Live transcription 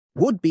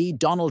Would-be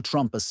Donald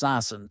Trump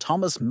assassin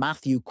Thomas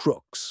Matthew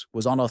Crooks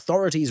was on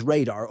authorities'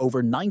 radar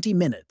over 90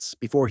 minutes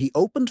before he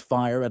opened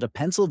fire at a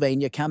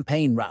Pennsylvania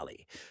campaign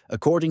rally,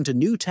 according to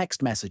new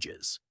text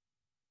messages.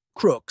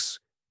 Crooks,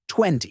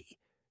 20,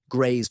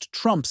 grazed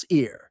Trump's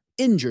ear,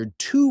 injured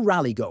 2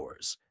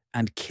 rallygoers,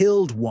 and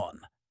killed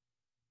 1.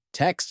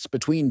 Texts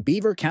between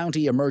Beaver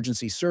County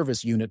Emergency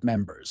Service Unit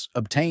members,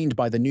 obtained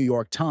by the New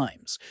York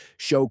Times,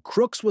 show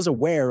Crooks was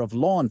aware of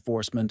law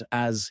enforcement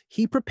as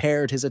he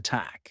prepared his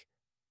attack.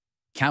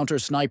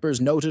 Counter-snipers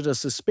noted a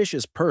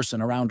suspicious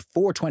person around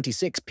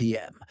 4:26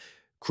 p.m.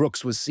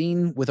 Crooks was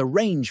seen with a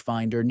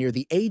rangefinder near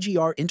the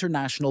AGR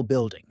International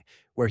Building,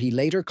 where he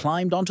later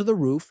climbed onto the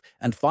roof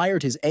and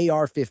fired his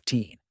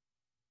AR-15.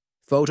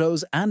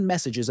 Photos and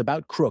messages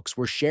about Crooks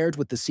were shared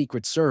with the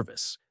Secret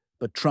Service,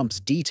 but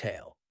Trump's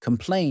detail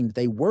complained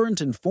they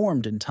weren't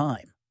informed in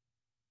time.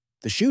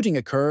 The shooting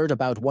occurred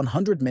about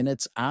 100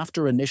 minutes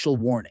after initial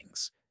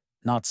warnings,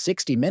 not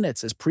 60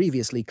 minutes as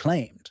previously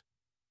claimed.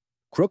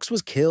 Crooks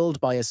was killed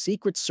by a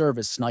Secret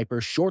Service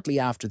sniper shortly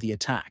after the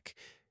attack,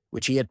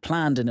 which he had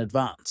planned in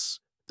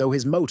advance, though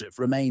his motive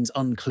remains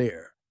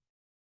unclear.